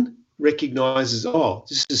brain recognizes, oh,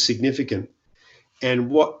 this is significant.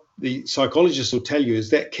 And what the psychologists will tell you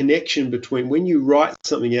is that connection between when you write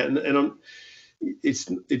something out,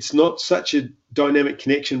 it's not such a dynamic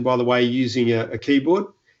connection, by the way, using a keyboard.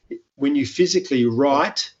 When you physically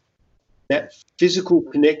write, that physical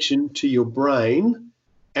connection to your brain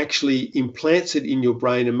actually implants it in your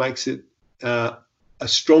brain and makes it a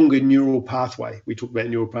stronger neural pathway. We talked about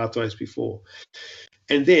neural pathways before.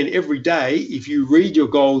 And then every day, if you read your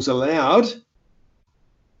goals aloud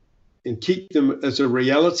and keep them as a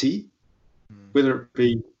reality, whether it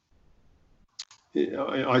be,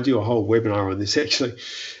 I do a whole webinar on this actually.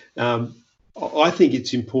 I think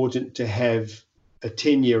it's important to have a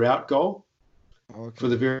 10-year out goal for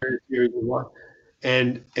the various areas of life,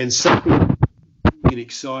 and something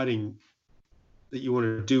exciting that you want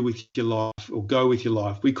to do with your life or go with your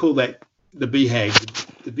life. We call that the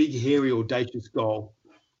BHAG, the big, hairy, audacious goal.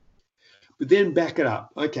 But then back it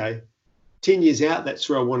up. Okay, 10 years out, that's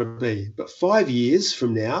where I want to be. But 5 years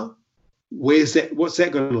from now, what's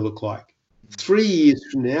that going to look like? 3 years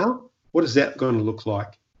from now, what is that going to look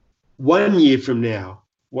like? 1 year from now,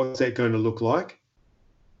 what's that going to look like?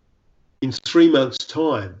 In 3 months'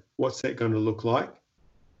 time, what's that going to look like?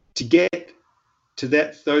 To get to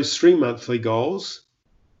those 3 monthly goals,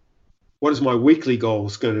 what is my weekly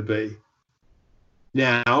goals going to be?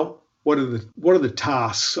 Now, what are the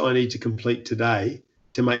tasks I need to complete today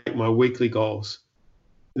to make my weekly goals?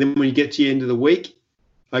 And then when you get to the end of the week,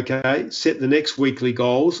 okay, set the next weekly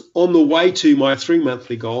goals on the way to my 3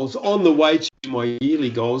 monthly goals, on the way to my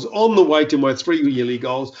yearly goals, on the way to my 3 yearly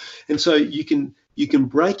goals. And so you can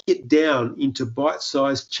break it down into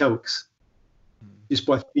bite-sized chunks just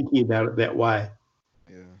by thinking about it that way.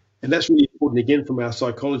 Yeah. And that's really important, again, from our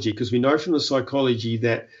psychology, because we know from the psychology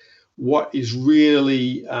that what is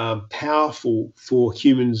really powerful for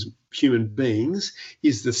human beings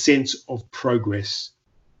is the sense of progress.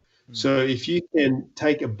 So if you can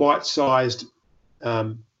take a bite-sized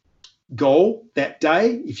goal that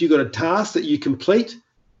day, if you've got a task that you complete,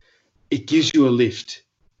 it gives you a lift.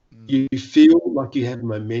 You feel like you have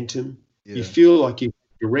momentum. Yeah. You feel like you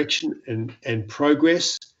have direction and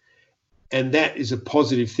progress. And that is a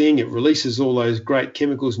positive thing. It releases all those great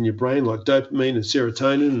chemicals in your brain like dopamine and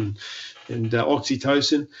serotonin and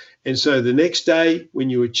oxytocin. And so the next day when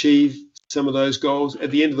you achieve some of those goals,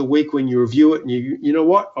 at the end of the week when you review it and you know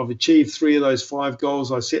what, I've achieved 3 of those 5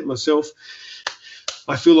 goals I set myself,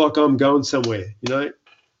 I feel like I'm going somewhere, and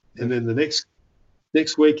then the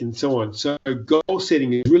next week and so on. So goal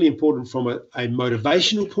setting is really important from a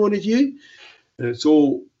motivational point of view, and it's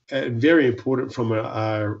all very important from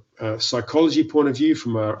a psychology point of view,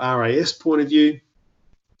 from a RAS point of view,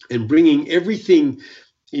 and bringing everything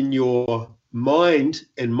in your mind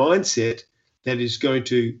and mindset that is going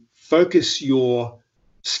to focus your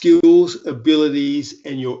skills, abilities,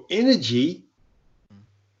 and your energy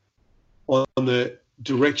on the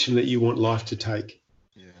direction that you want life to take.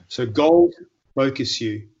 Yeah. So goals focus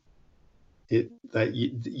you.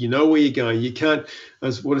 You know where you're going. You can't,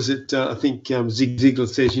 what is it? I think Zig Ziglar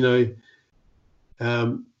says,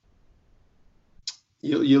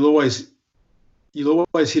 you'll always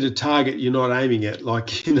hit a target you're not aiming at.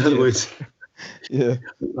 Like, in other words, yeah.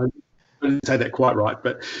 I didn't say that quite right,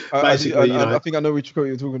 but basically, I think I know which quote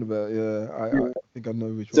you're talking about. Yeah, I think I know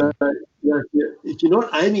which one. If you're not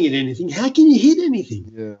aiming at anything, how can you hit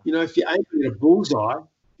anything? Yeah. If you're aiming at a bullseye,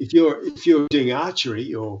 if you're doing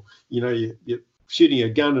archery or you're shooting a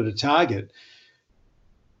gun at a target,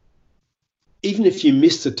 even if you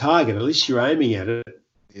miss the target, at least you're aiming at it.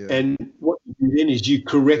 Yeah. And what you do then is you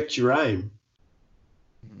correct your aim.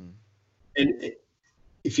 And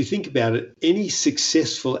if you think about it, any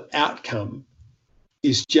successful outcome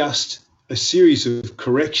is just a series of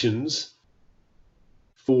corrections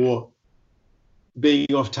for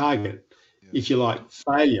being off target. Yeah. If you like,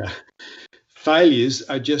 failures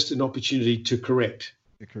are just an opportunity to correct.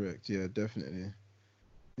 Correct. Yeah, definitely.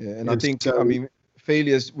 Yeah, and I think, so,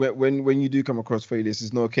 failures, when you do come across failures,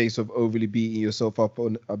 it's not a case of overly beating yourself up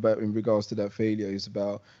on about in regards to that failure. It's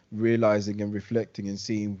about realizing and reflecting and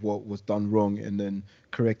seeing what was done wrong and then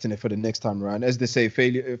correcting it for the next time around. As they say,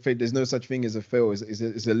 failure there's no such thing as a fail.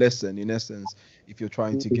 It's a lesson in essence if you're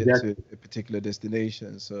trying to get to a particular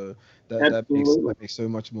destination. So that makes so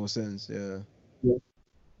much more sense. Yeah.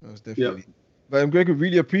 Most definitely. Yeah. But Greg, I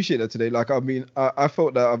really appreciate that today. Like, I mean, I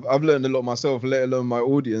felt that I've learned a lot myself, let alone my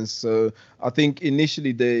audience. So I think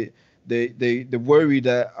initially the worry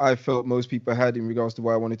that I felt most people had in regards to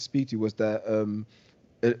why I wanted to speak to you was that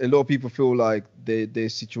a lot of people feel like their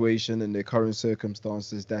situation and their current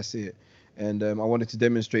circumstances, that's it. And I wanted to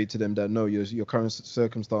demonstrate to them that no, your current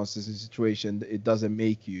circumstances and situation, it doesn't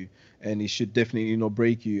make you, and it should definitely not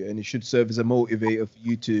break you, and it should serve as a motivator for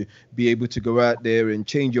you to be able to go out there and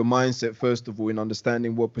change your mindset, first of all, in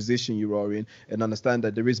understanding what position you are in, and understand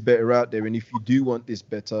that there is better out there. And if you do want this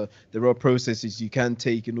better, there are processes you can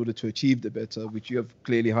take in order to achieve the better, which you have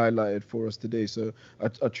clearly highlighted for us today. So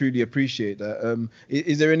I truly appreciate that.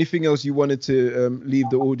 Is there anything else you wanted to leave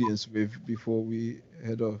the audience with before we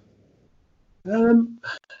head off?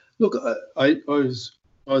 Look, I was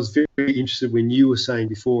very interested when you were saying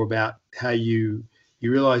before about how you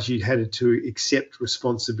realised you had to accept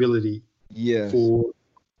responsibility for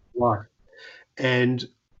life, and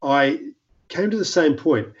I came to the same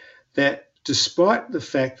point that despite the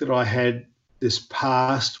fact that I had this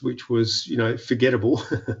past which was forgettable,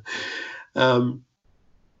 in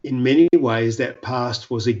many ways that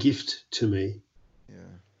past was a gift to me,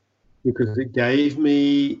 because it gave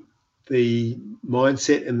me the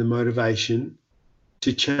mindset and the motivation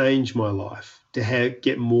to change my life, to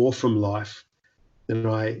get more from life than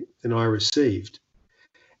I received.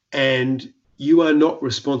 And you are not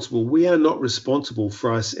responsible. We are not responsible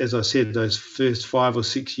for us, as I said, those first 5 or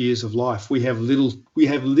 6 years of life. We have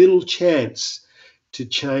little chance to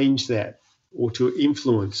change that or to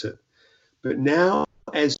influence it. But now,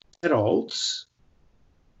 as adults,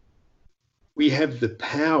 we have the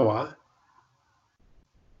power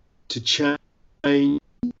to change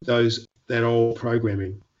that old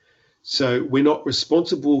programming. So we're not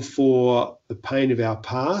responsible for the pain of our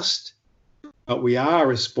past, but we are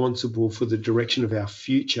responsible for the direction of our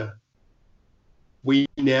future. We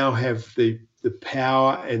now have the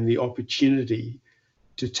power and the opportunity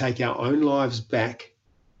to take our own lives back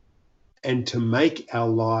and to make our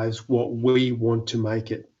lives what we want to make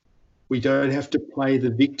it. We don't have to play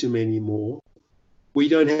the victim anymore. We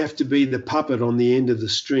don't have to be the puppet on the end of the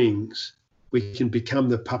strings. We can become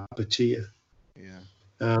the puppeteer. Yeah.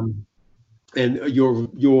 And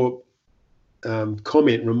your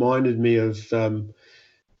comment reminded me of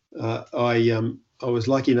I was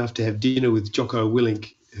lucky enough to have dinner with Jocko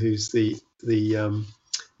Willink, who's the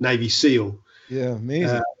Navy SEAL. Yeah,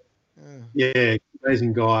 amazing.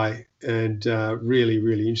 Amazing guy, and really,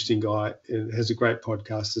 really interesting guy, and has a great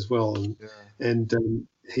podcast as well. And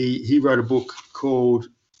he wrote a book called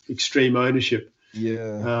Extreme Ownership.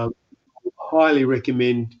 Highly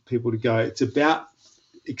recommend people to go. It's about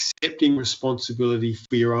accepting responsibility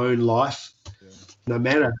for your own life, no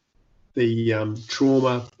matter the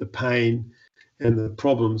trauma, the pain, and the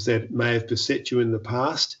problems that may have beset you in the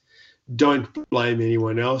past. Don't blame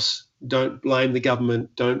anyone else. Don't blame the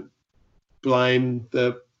government. Don't blame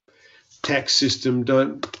the tax system.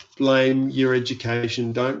 Don't blame your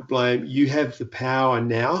education. Don't blame. You have the power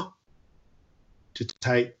now to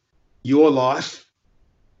take your life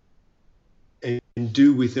and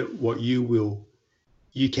do with it what you will.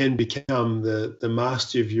 You can become the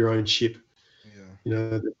master of your own ship.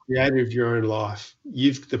 The creator of your own life.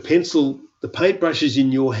 You've the paintbrush is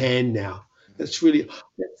in your hand now. That's the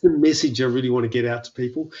message I really want to get out to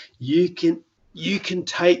people. You can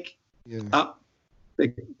take up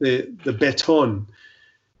the baton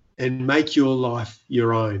and make your life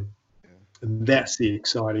your own. And that's the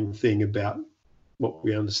exciting thing about what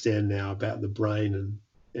we understand now about the brain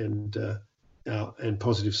and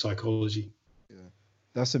positive psychology.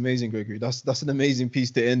 That's amazing, Gregory. That's an amazing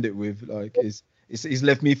piece to end it with. Like, it's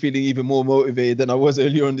left me feeling even more motivated than I was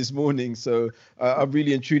earlier on this morning. So I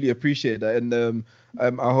really and truly appreciate that. And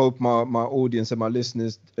I hope my audience and my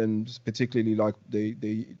listeners, and particularly like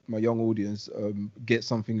my young audience, get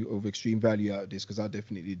something of extreme value out of this, because I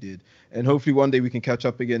definitely did. And hopefully one day we can catch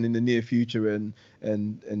up again in the near future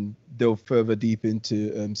and delve further deep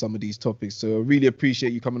into some of these topics. So I really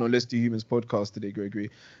appreciate you coming on Let's Do Humans podcast today,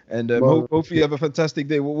 Gregory. And hopefully you have a fantastic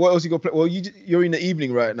day. What else you got? Well, you're in the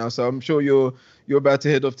evening right now, so I'm sure you're about to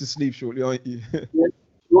head off to sleep shortly, aren't you?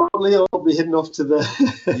 Shortly, I'll be heading off to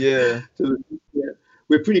the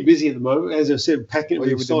We're pretty busy at the moment, as I said, packing.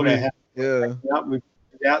 We've sold our house. We're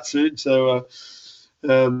out soon, so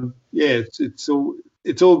It's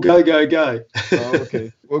all go, go, go. Oh,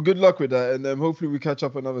 okay. Well, good luck with that, and hopefully we catch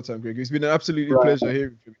up another time, Greg. It's been an absolute pleasure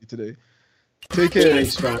hearing from you today. Take care.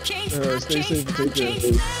 Thanks, Frank. Stay safe and take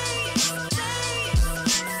care.